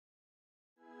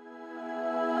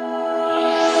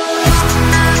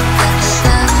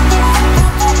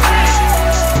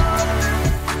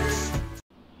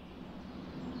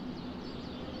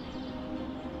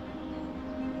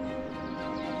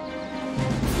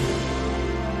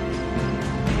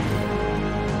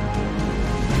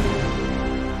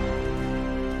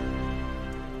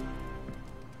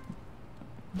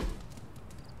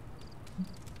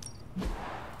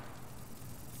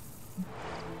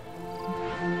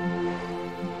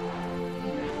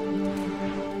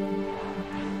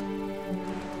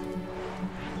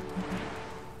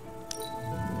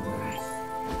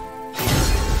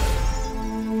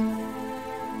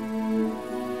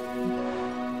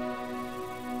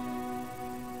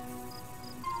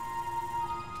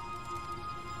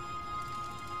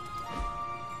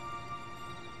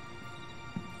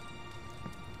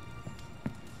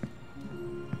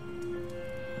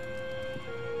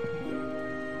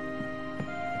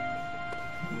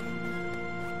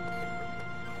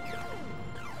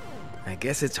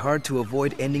guess it's hard to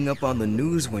avoid ending up on the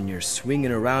news when you're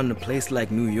swinging around a place like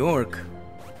New York.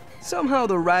 Somehow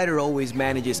the writer always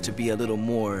manages to be a little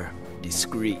more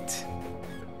discreet.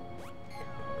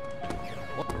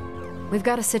 We've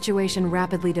got a situation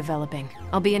rapidly developing.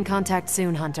 I'll be in contact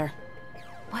soon, Hunter.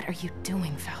 What are you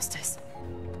doing, Faustus?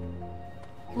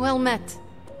 Well met.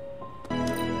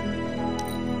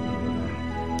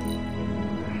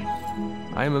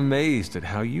 I am amazed at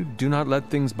how you do not let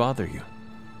things bother you.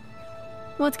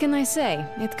 What can I say?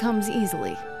 It comes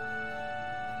easily.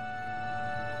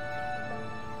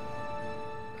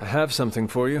 I have something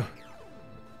for you.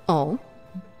 Oh?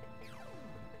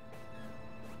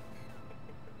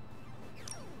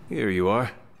 Here you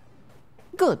are.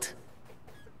 Good.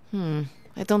 I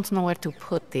don't know where to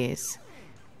put this.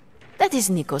 That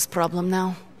is Nico's problem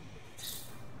now.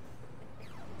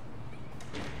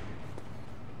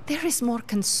 There is more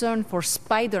concern for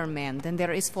Spider-Man than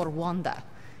there is for Wanda.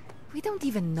 We don't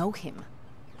even know him.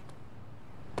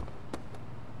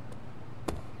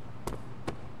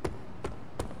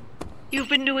 You've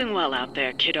been doing well out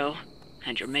there, kiddo.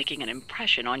 And you're making an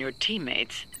impression on your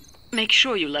teammates. Make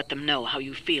sure you let them know how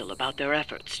you feel about their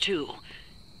efforts, too.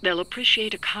 They'll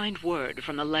appreciate a kind word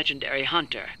from the legendary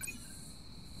Hunter.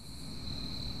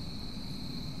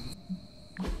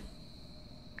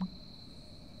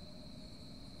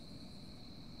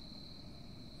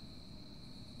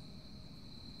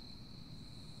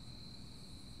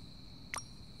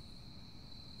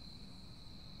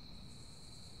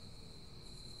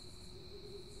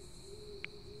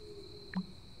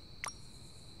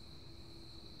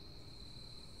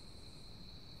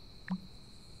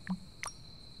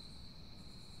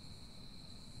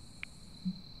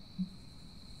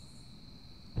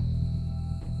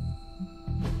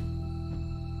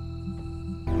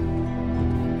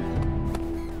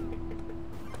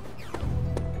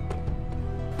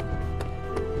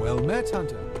 Well met,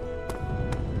 Hunter.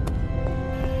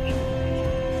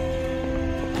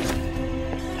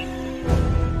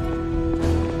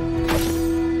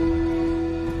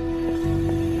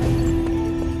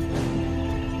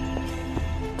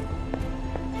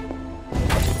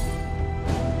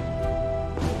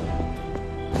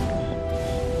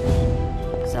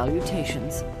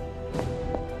 Salutations.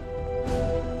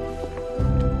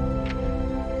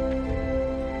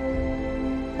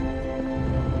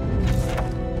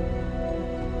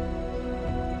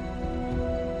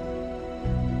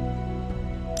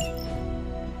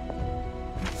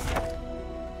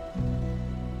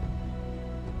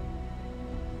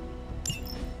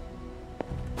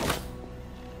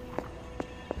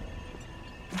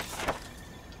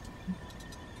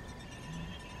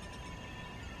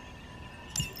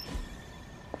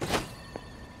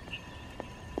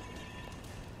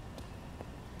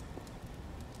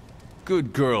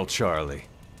 Good girl, Charlie.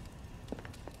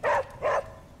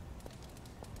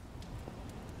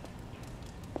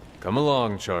 Come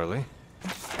along, Charlie.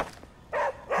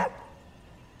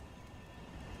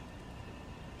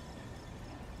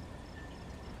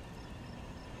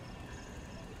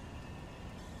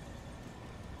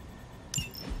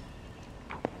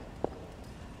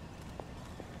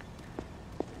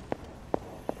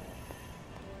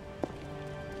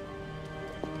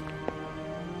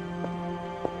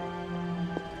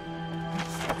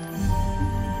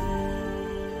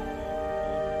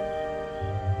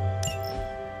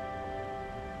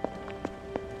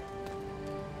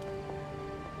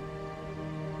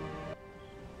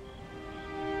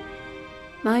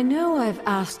 I know I've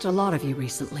asked a lot of you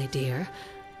recently, dear,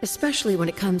 especially when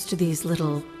it comes to these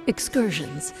little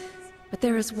excursions. But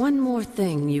there is one more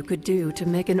thing you could do to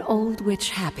make an old witch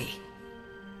happy.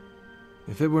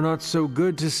 If it were not so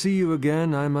good to see you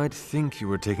again, I might think you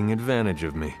were taking advantage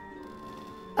of me.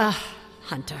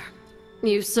 Hunter.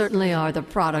 You certainly are the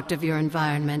product of your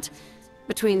environment.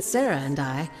 Between Sarah and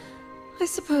I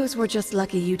suppose we're just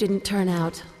lucky you didn't turn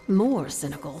out more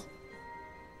cynical.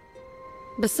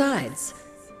 Besides,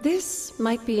 this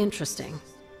might be interesting.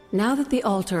 Now that the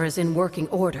altar is in working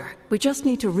order, we just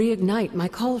need to reignite my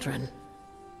cauldron.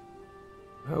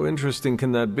 How interesting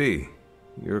can that be?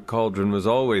 Your cauldron was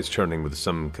always churning with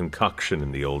some concoction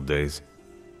in the old days.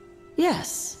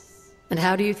 Yes. And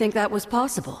how do you think that was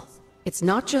possible? It's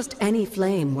not just any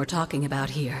flame we're talking about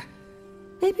here.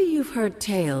 Maybe you've heard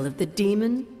tale of the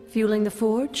demon fueling the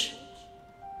forge?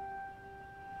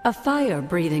 A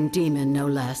fire-breathing demon, no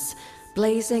less,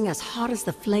 blazing as hot as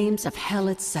the flames of hell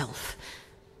itself.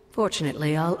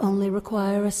 Fortunately, I'll only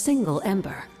require a single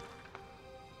ember.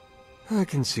 I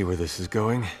can see where this is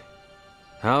going.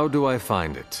 How do I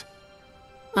find it?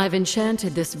 I've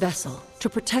enchanted this vessel to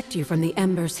protect you from the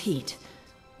ember's heat.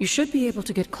 You should be able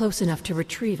to get close enough to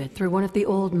retrieve it through one of the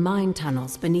old mine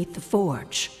tunnels beneath the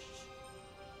forge.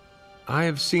 I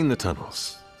have seen the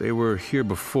tunnels. They were here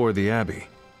before the Abbey.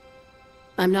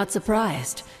 I'm not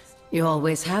surprised. You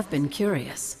always have been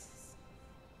curious.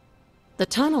 The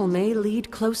tunnel may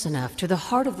lead close enough to the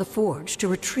heart of the forge to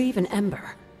retrieve an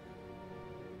ember.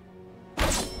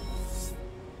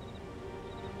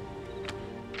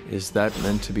 Is that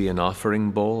meant to be an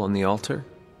offering bowl on the altar?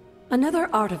 Another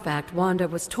artifact Wanda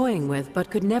was toying with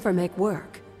but could never make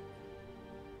work.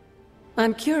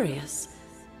 I'm curious.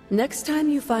 Next time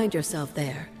you find yourself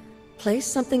there, place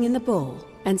something in the bowl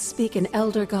and speak an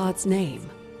Elder God's name.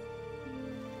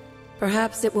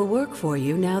 Perhaps it will work for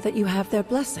you now that you have their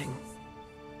blessing.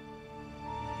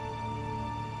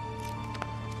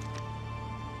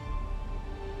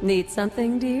 Need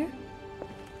something, dear?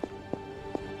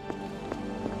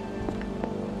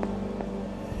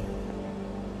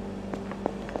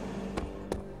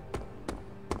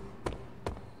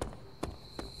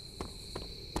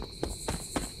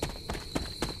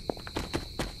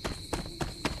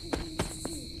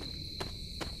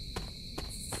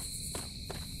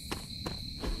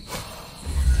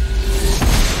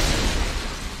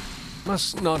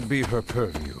 Must not be her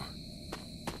purview.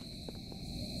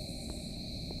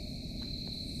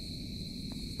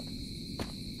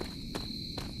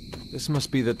 This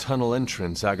must be the tunnel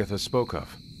entrance Agatha spoke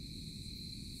of.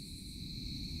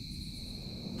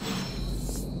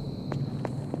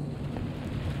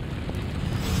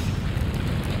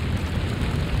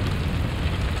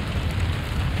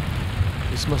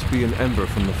 This must be an ember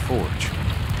from the forge.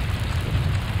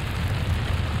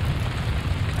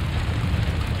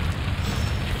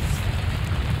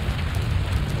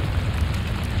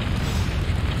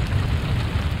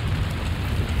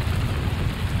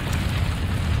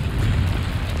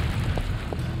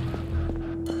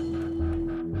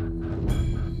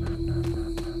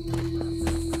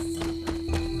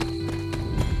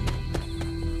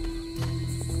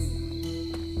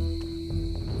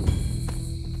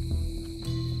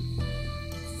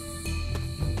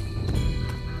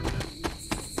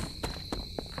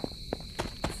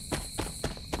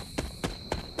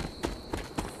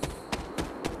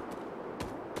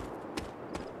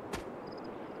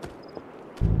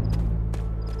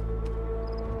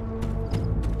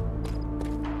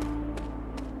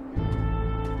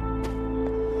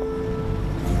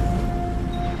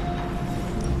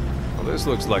 This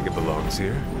looks like it belongs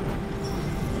here.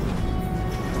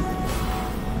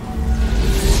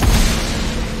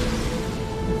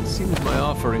 It seems my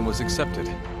offering was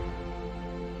accepted.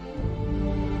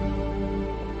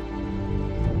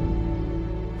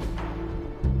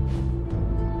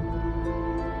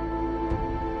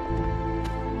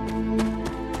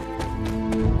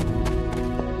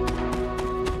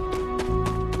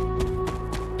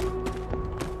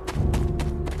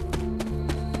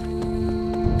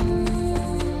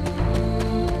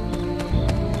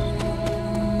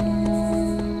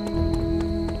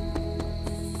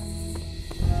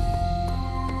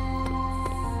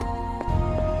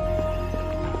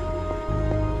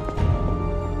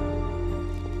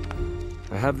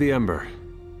 I have the ember.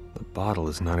 The bottle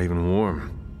is not even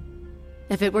warm.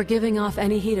 If it were giving off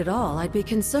any heat at all, I'd be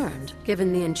concerned,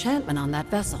 given the enchantment on that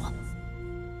vessel.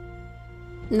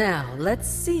 Now, let's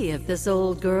see if this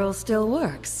old girl still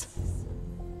works.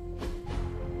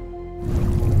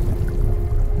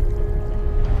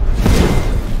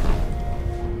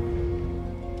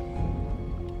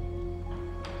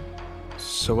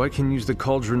 So I can use the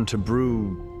cauldron to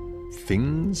brew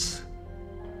things?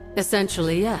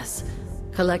 Essentially, yes.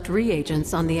 Collect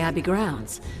reagents on the Abbey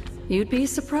grounds. You'd be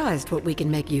surprised what we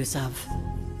can make use of.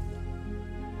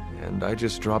 And I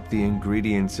just dropped the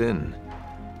ingredients in.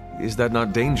 Is that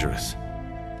not dangerous?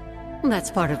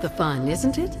 That's part of the fun,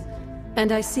 isn't it?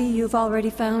 And I see you've already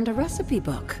found a recipe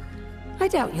book. I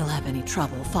doubt you'll have any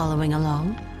trouble following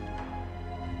along.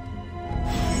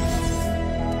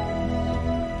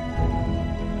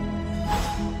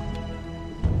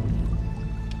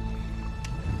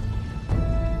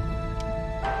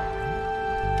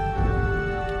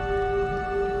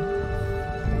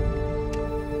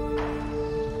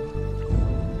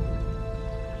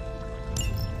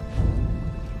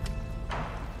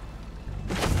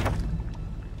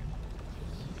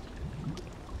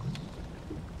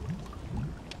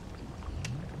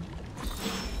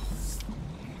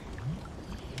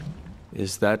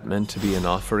 Is that meant to be an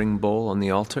offering bowl on the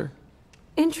altar?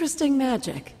 Interesting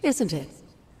magic, isn't it?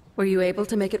 Were you able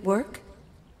to make it work?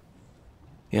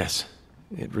 Yes,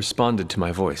 it responded to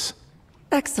my voice.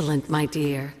 Excellent, my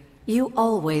dear. You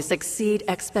always exceed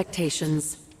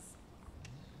expectations.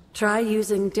 Try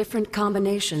using different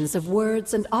combinations of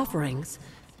words and offerings.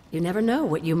 You never know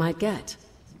what you might get.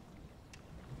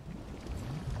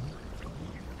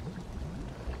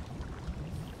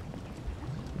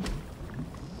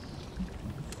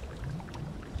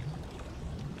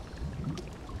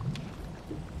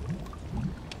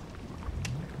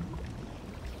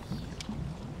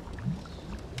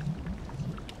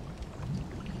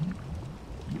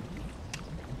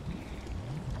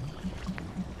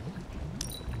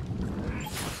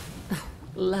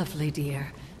 Lovely,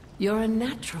 dear. You're a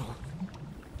natural.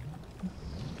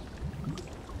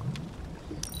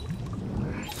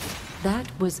 That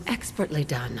was expertly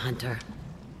done, Hunter.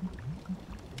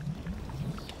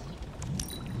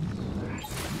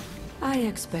 I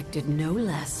expected no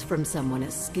less from someone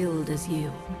as skilled as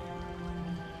you.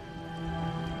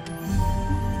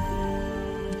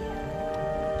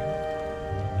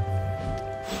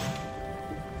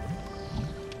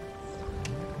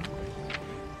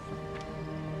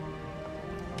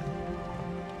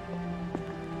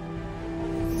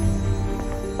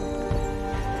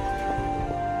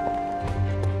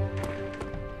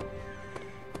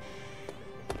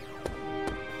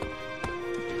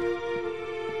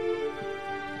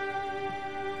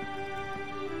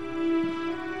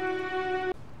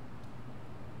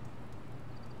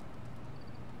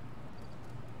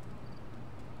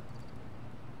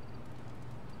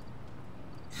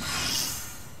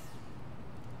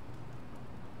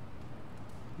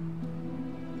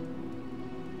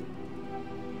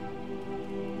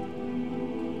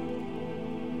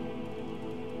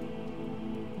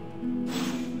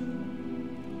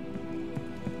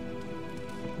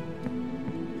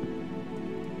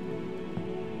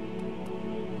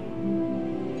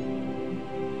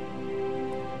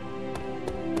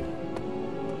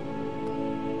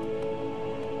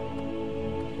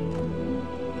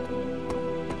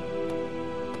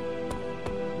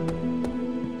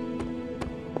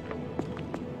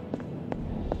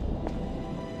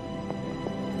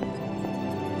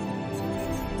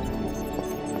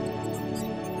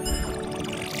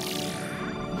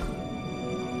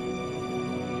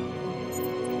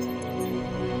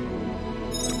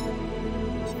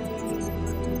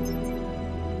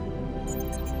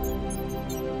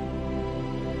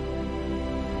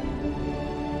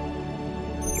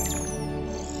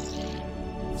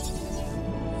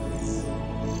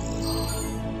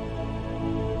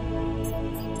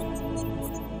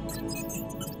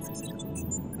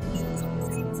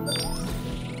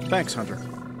 Thanks, Hunter.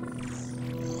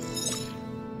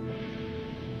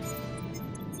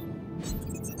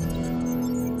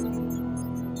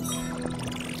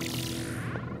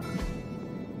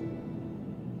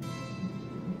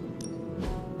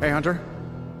 Hey, Hunter.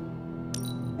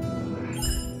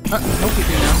 No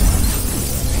peeking now.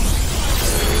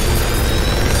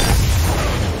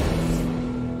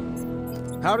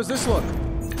 How does this look?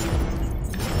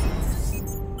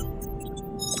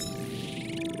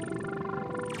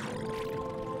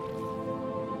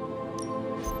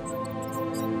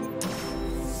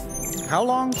 How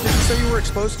long did you say you were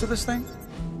exposed to this thing?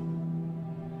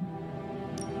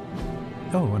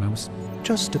 Oh, and I was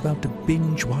just about to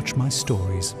binge watch my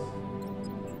stories.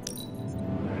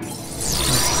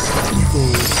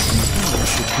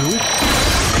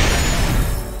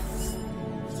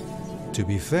 To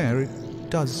be fair, it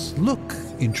does look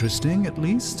interesting, at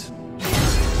least.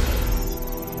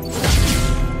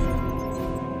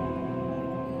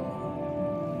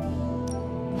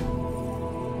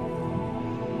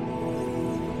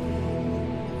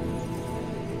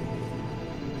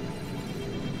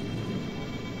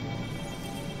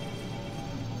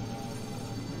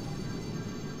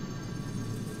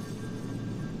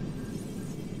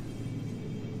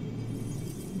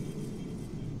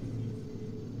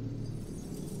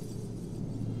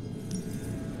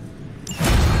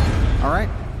 All right,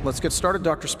 let's get started,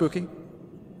 Dr. Spooky.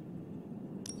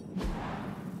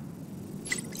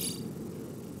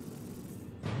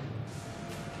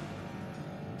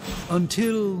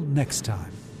 Until next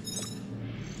time.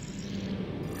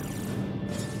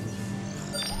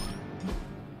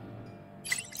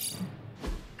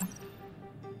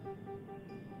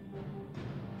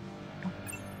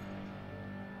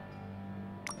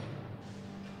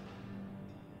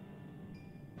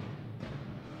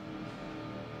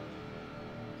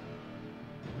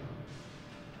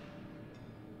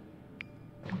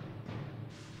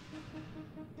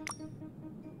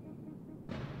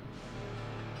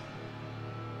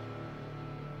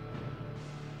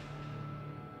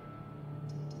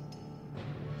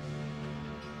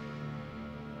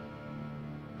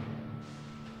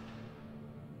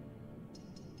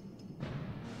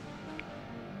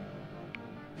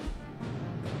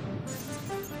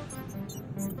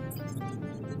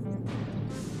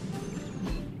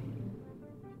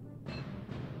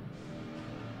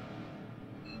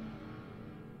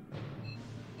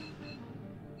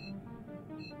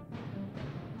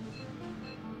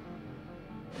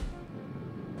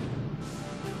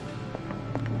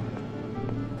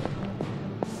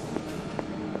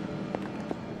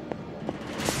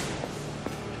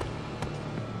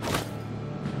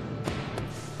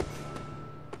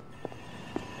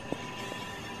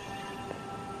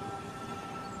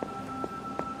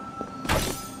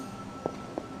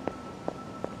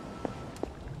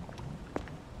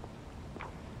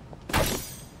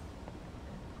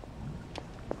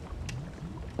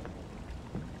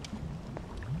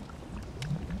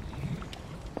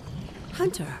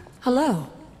 Hunter, hello.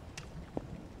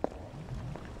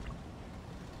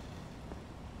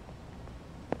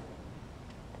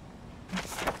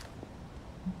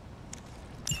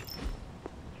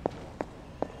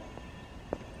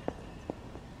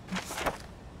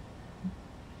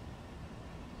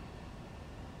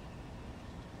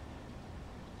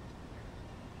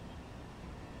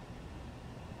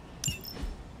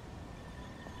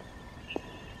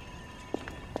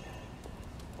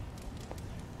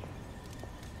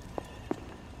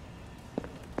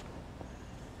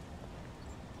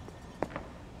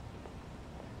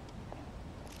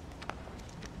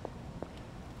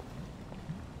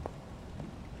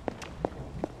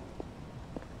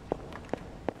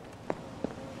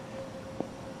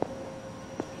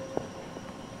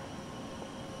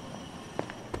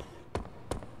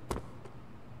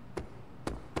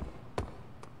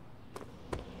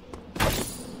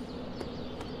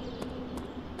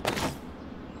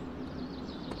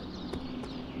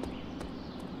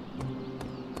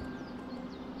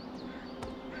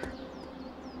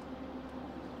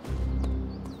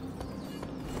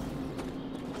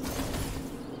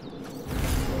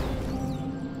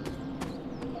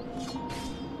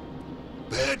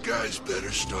 Bad guys better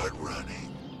start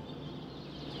running.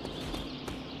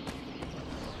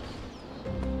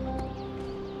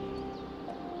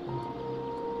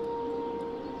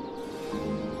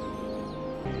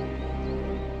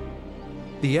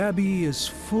 The Abbey is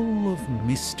full of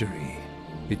mystery.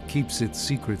 It keeps its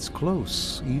secrets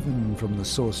close, even from the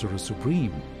Sorcerer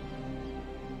Supreme.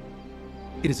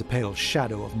 It is a pale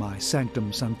shadow of my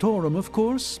Sanctum Sanctorum, of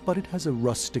course, but it has a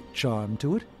rustic charm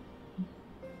to it.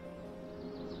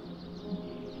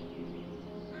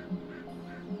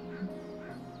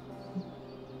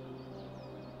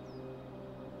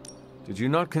 Did you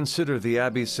not consider the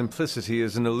Abbey's simplicity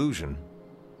as an illusion?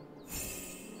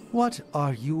 What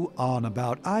are you on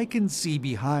about? I can see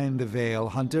behind the veil,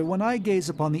 Hunter. When I gaze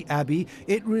upon the Abbey,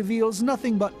 it reveals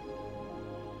nothing but...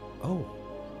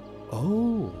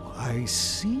 Oh, I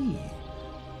see.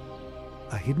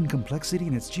 A hidden complexity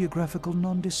in its geographical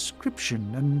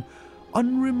nondescription, an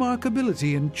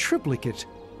unremarkability in triplicate.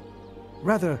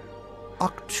 Rather,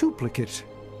 octuplicate.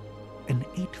 An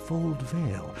eightfold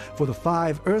veil for the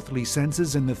 5 earthly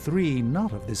senses and the 3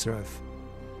 not of this earth.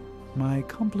 My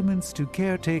compliments to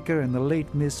Caretaker and the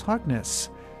late Miss Harkness.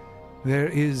 There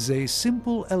is a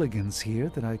simple elegance here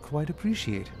that I quite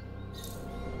appreciate.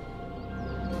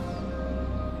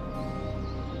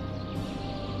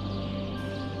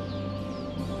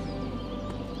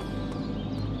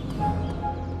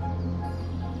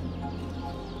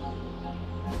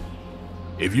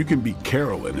 If you can beat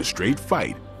Carol in a straight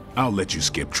fight, I'll let you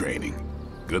skip training.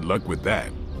 Good luck with that.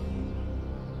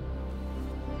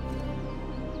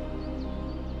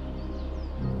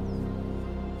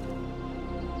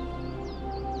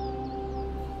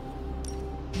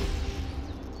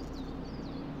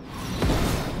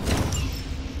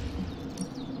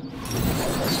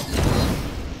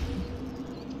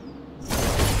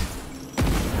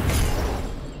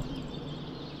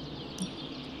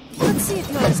 Let's see if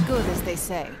you're as good as they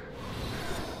say.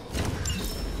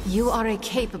 You are a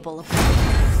capable of...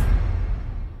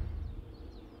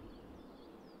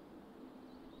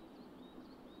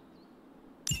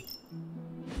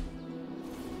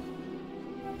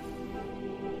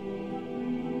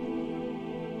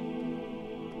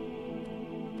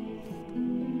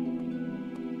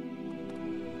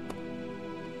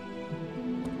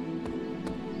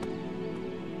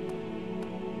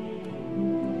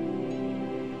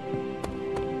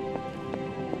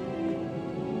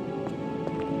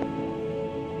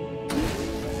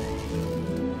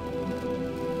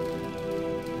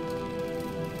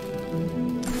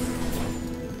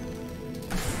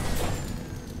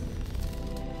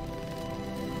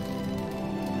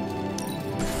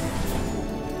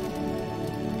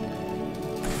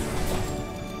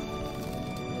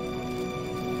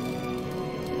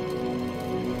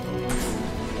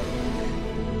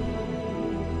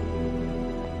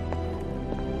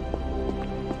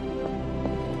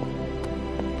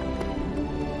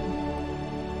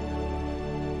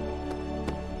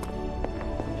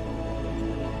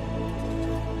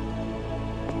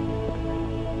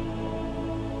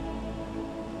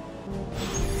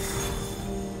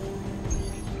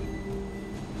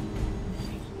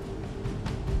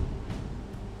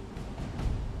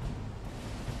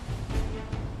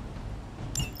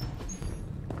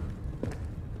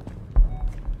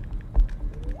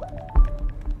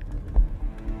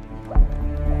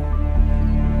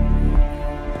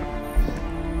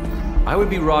 I would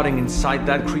be rotting inside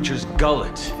that creature's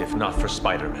gullet if not for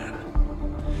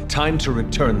Spider-Man. Time to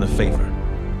return the favor.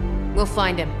 We'll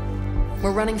find him.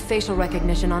 We're running facial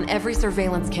recognition on every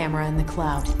surveillance camera in the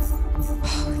cloud.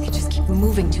 They just keep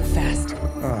moving too fast.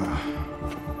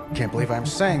 Can't believe I'm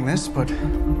saying this, but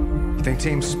you think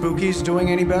Team Spooky's doing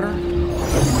any better?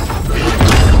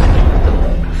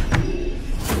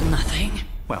 Nothing.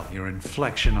 Well, your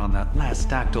inflection on that last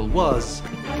dactyl was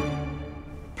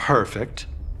perfect.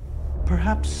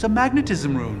 Perhaps a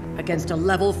magnetism rune. Against a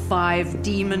level 5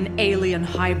 demon alien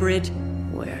hybrid?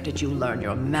 Where did you learn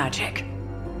your magic?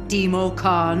 Demo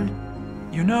Khan?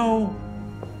 You know,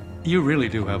 you really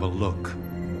do have a look.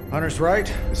 Hunter's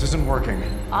right. This isn't working.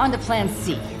 On to plan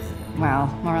C. Well,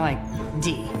 more like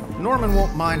D. Norman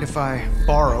won't mind if I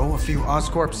borrow a few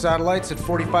Oscorp satellites at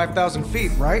 45,000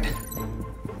 feet, right?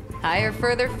 Higher,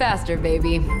 further, faster,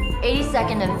 baby.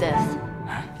 82nd and 5th.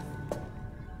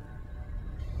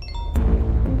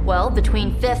 Well,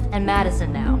 between 5th and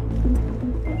Madison now.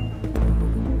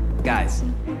 Guys,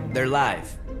 they're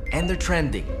live. And they're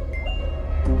trending.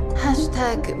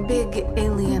 Hashtag Big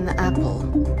Alien Apple.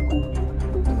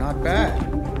 Not bad.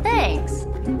 Thanks.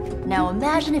 Now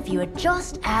imagine if you had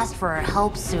just asked for our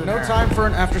help sooner. No time for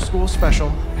an after-school special.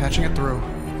 Patching it through.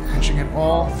 Patching it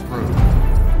all through.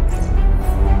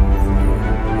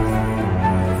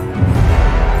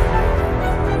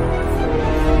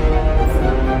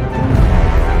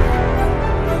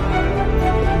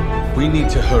 We need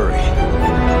to hurry.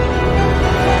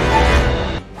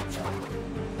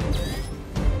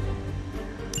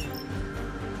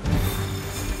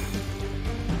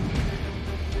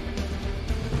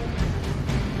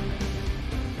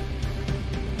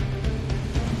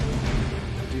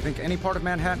 Do you think any part of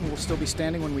Manhattan will still be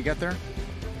standing when we get there?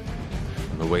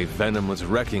 From the way Venom was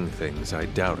wrecking things, I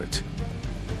doubt it.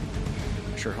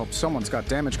 Sure hope someone's got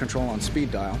damage control on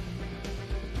speed dial.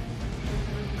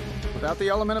 Without the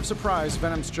element of surprise,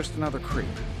 Venom's just another creep.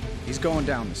 He's going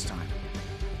down this time.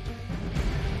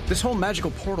 This whole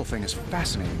magical portal thing is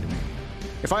fascinating to me.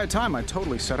 If I had time, I'd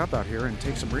totally set up out here and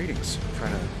take some readings. Try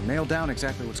to nail down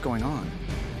exactly what's going on.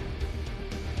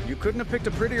 You couldn't have picked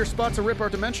a prettier spot to rip our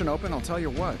dimension open, I'll tell you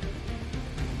what.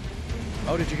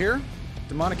 Oh, did you hear?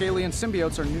 Demonic alien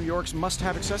symbiotes are New York's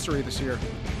must-have accessory this year.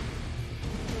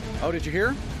 Oh, did you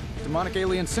hear? Demonic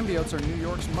alien symbiotes are New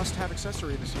York's must-have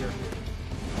accessory this year.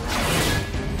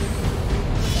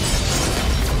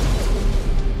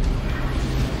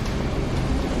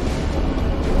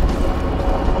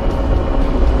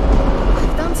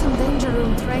 I've done some danger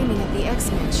room training at the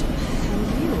X-Mitch,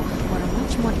 and you were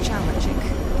much more challenging.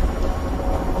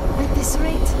 At this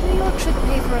rate, New York should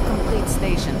pay for a complete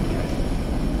station here.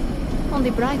 On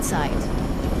the bright side,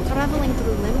 traveling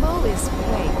through Limbo is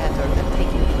way better than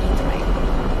taking the E-train.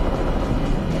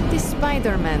 This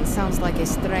Spider-Man sounds like a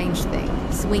strange thing,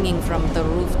 swinging from the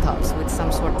rooftops with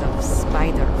some sort of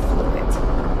spider fluid.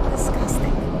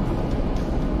 Disgusting.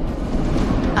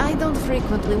 I don't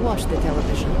frequently watch the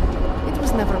television. It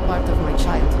was never part of my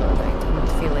childhood. I do not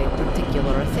feel a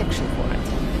particular affection for it.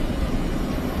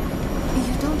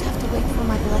 You don't have to wait for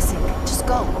my blessing. Just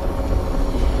go.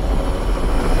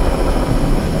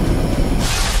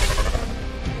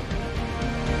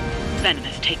 Venom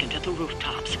has taken to the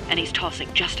rooftops, and he's tossing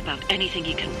just about anything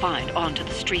he can find onto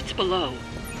the streets below.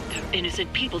 There are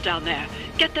innocent people down there.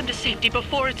 Get them to safety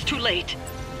before it's too late.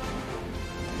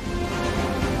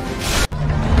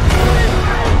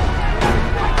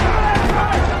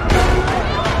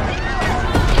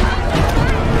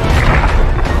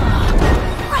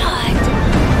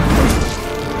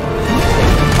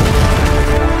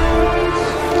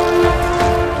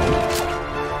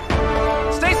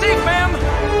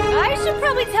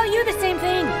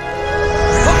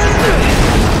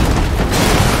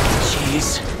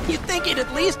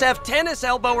 Have tennis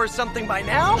elbow or something by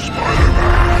now?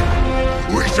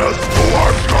 Spider-Man, we shall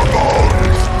scorch the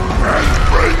bones and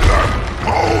bring them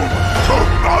home to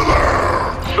Mother!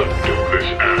 Subdue this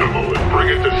animal and bring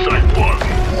it to Site 1.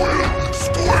 We'll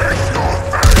squish your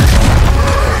face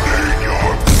and eat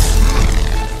your...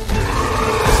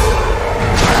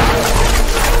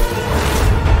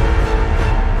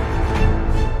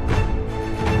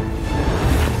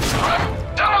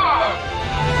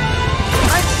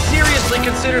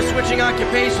 Consider switching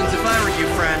occupations if I were you,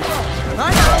 friend.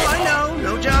 I know,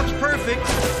 no job's perfect.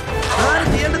 But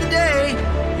at the end of the day,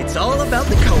 it's all about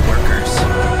the coworkers.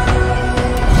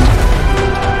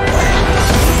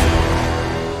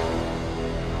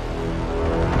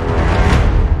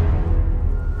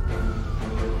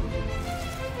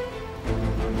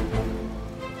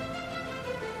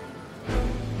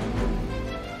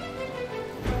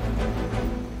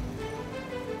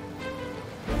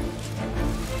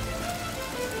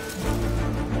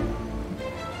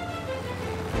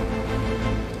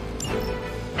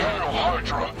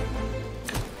 HYDRA.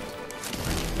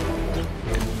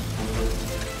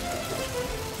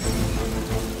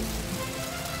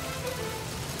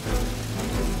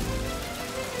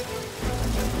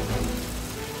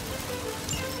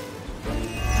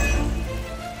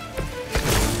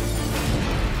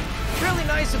 Really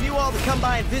nice of you all to come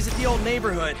by and visit the old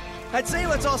neighborhood. I'd say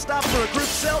let's all stop for a group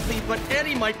selfie, but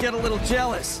Eddie might get a little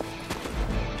jealous.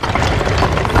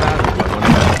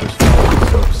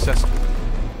 So obsessed with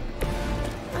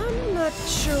I'm not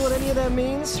sure what any of that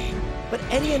means, but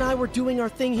Eddie and I were doing our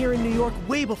thing here in New York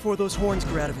way before those horns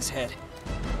grew out of his head.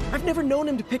 I've never known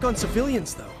him to pick on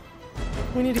civilians, though.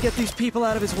 We need to get these people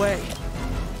out of his way.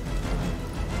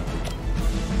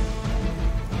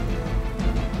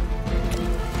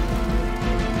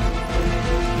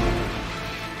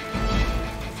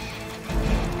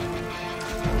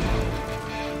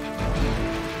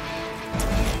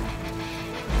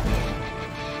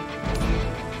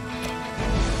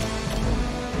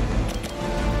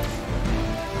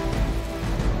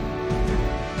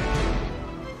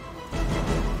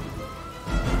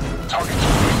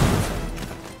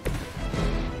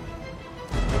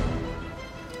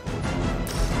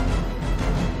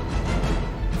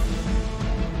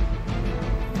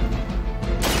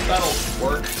 That'll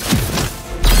work.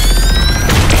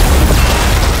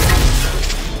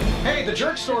 Hey, the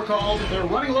jerk store called. They're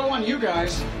running low on you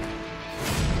guys.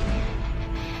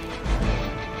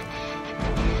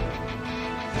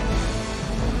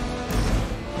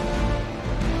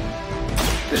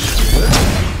 This should be good.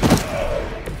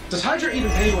 Does HYDRA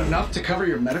even pay you enough to cover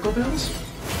your medical bills?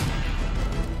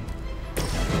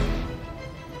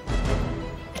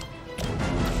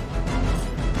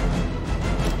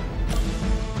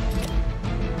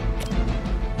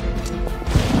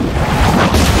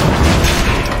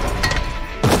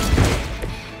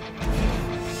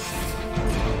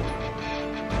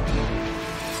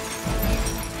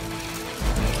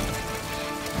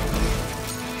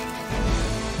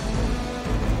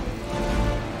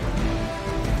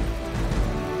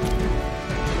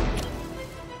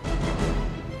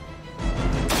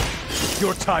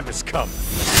 Your time has come.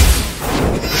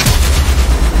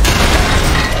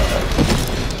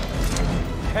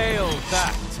 Hail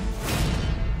that!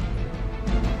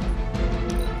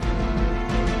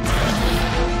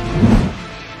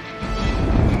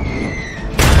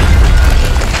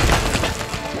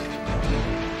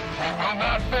 We will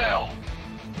not fail.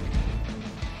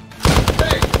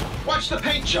 Hey, watch the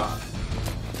paint job.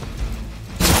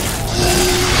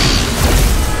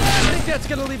 I think that's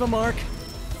gonna leave a mark.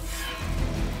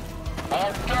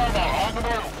 HYDRA on the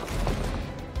move.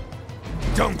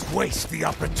 Don't waste the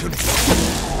opportunity.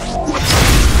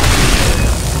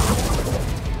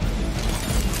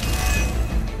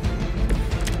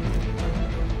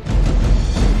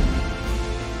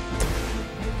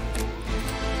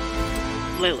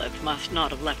 Lilith must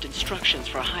not have left instructions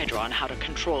for HYDRA on how to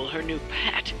control her new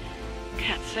pet.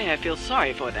 Can't say I feel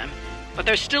sorry for them, but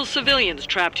there's still civilians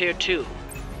trapped here too.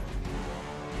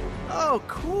 Oh,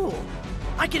 cool.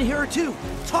 I can hear her too,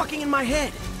 talking in my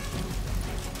head.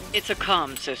 It's a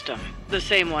comm system, the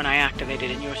same one I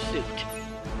activated in your suit.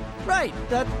 Right,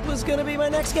 that was gonna be my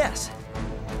next guess.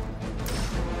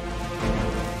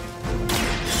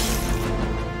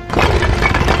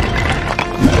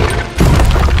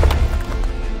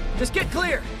 Just get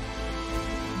clear.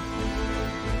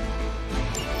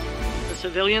 The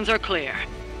civilians are clear.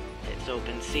 It's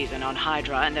open season on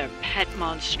HYDRA and their pet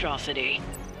monstrosity.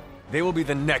 They will be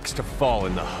the next to fall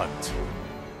in the hunt.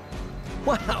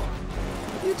 Wow.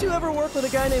 You two ever work with a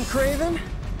guy named Craven?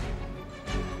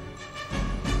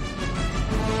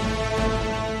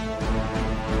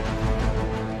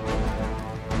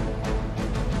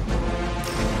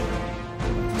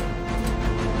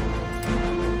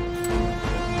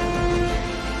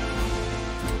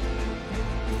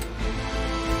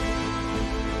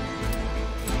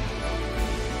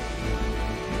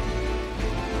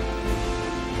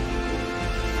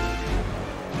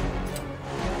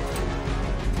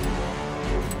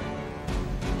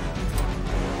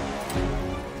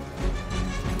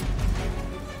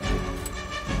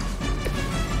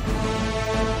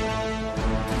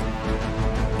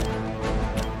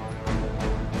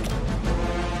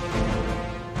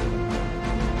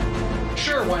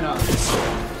 Sure, why not?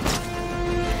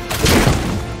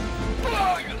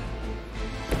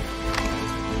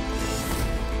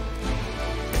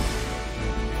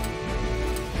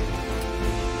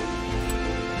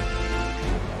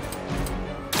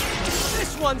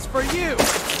 This one's for you!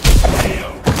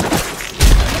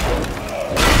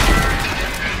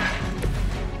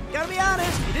 Gotta be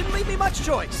honest, you didn't leave me much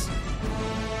choice.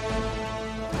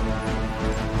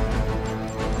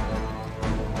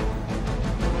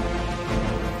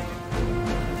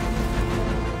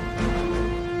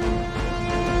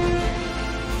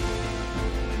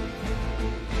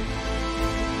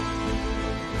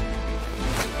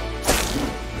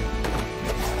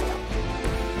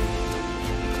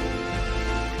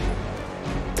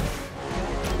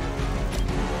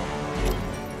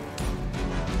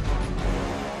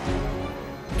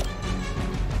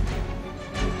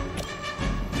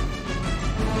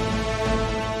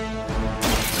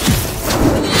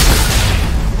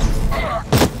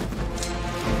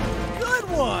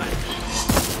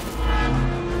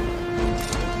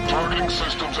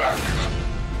 systems active.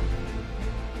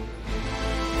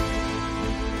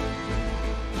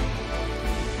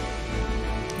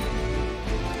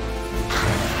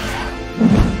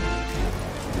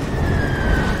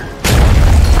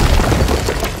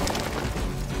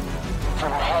 For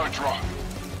HYDRA.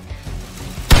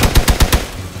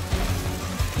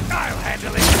 I'll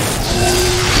handle it.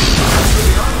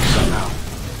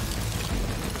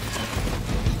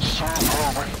 Serve her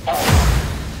with honor.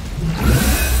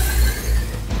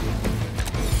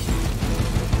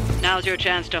 Now's your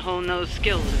chance to hone those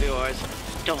skills of yours.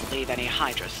 Don't leave any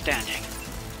Hydra standing.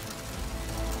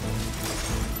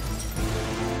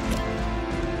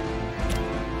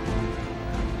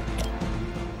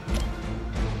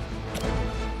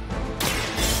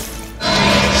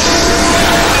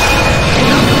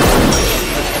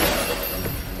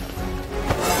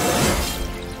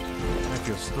 I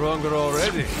feel stronger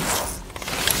already.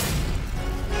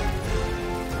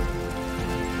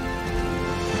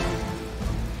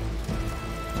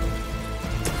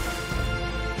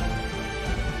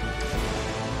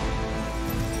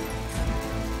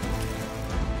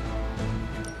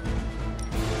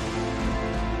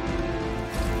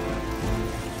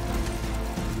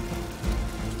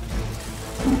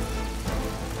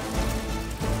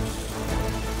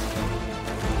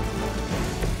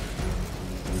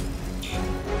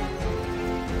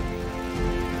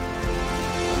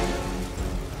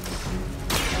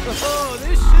 Oh,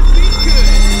 this should be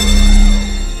good!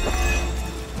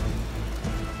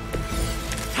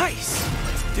 Nice!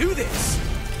 Let's do this!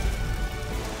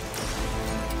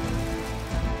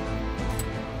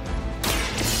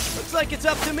 Looks like it's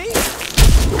up to me!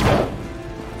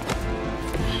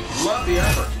 Love the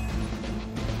effort.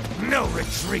 No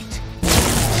retreat.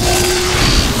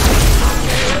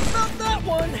 That's not that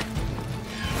one!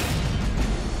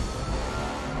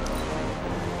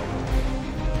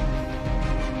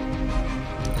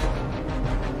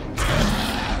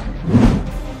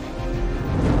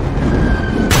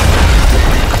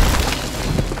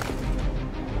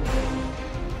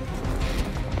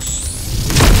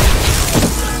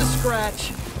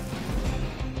 Scratch.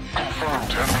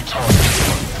 Confirmed enemy target.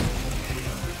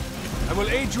 I will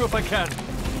aid you if I can.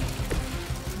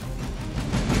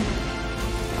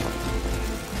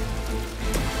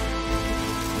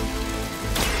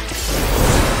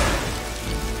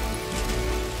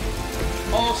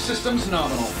 All systems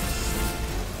nominal.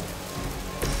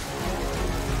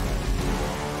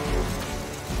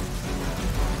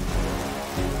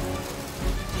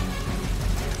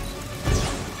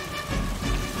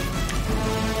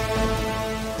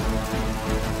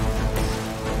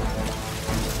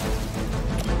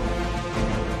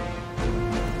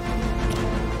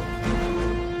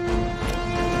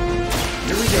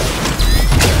 Here we go.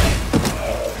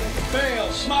 Fail,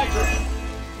 smiter.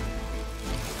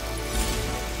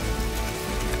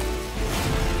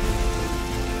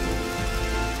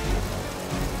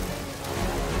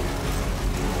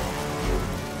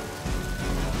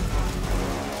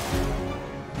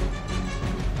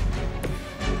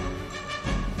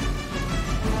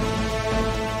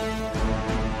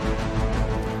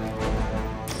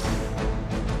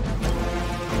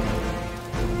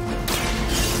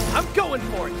 I'm going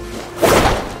for it!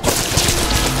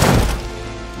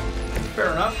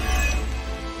 Fair enough.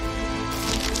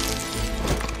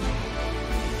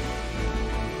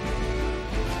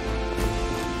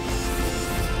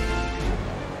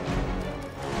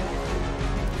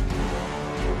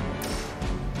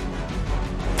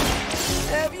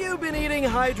 Have you been eating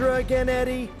Hydra again,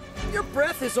 Eddie? Your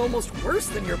breath is almost worse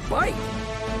than your bite.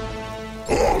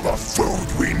 All the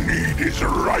food we need is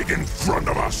right in front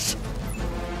of us.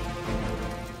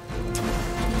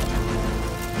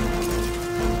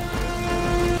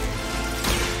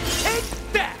 Take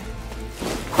that!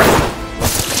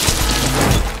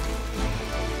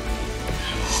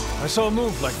 I saw a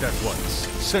move like that once,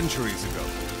 centuries ago.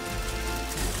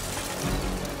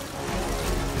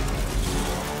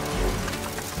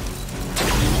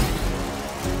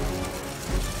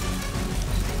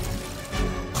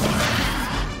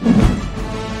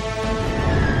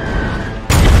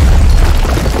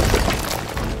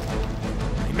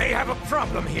 We may have a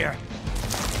problem here.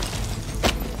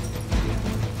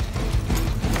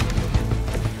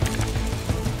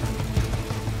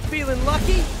 Feeling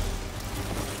lucky?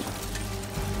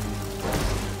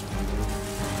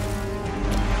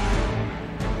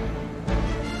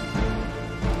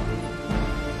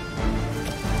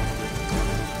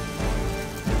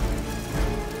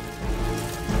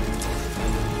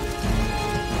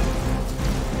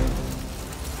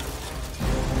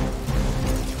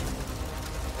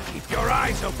 Keep your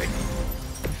eyes open.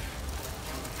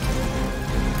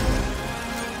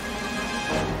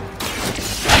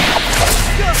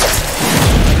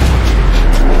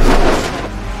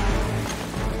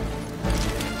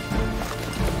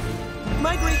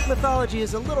 terminology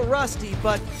is a little rusty,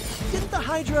 but didn't the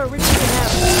Hydra originally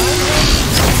have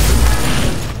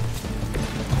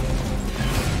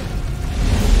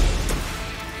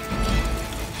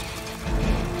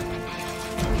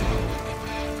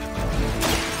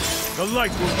The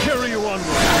light will carry you onward.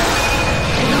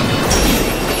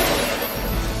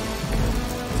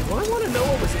 Do I want to know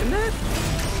what was in that?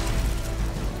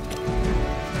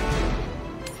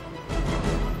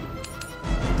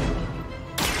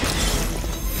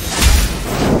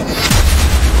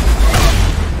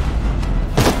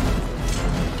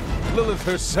 Lilith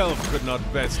herself could not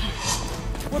best me.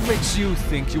 What makes you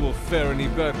think you will fare any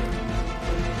better?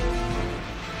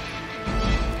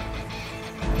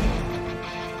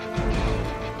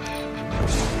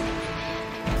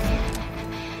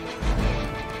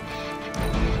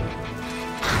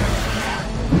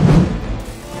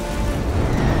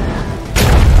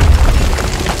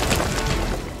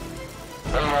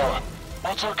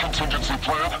 What's our contingency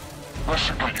plan? That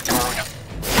should get you going.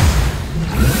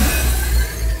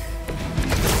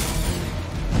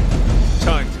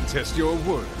 Time to test your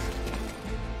worth.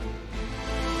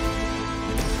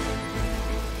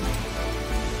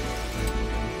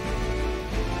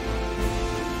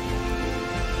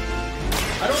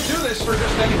 I don't do this for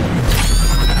just anyone.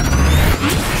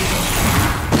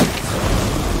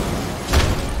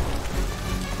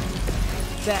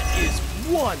 That is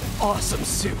one awesome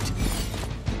suit.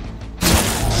 Is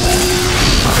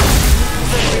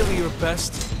that really your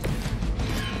best?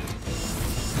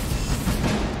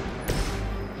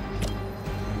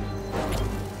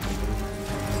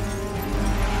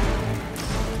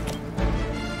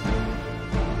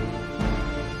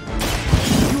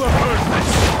 You have earned this!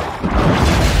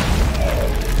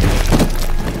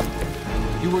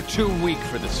 You were too weak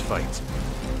for this fight.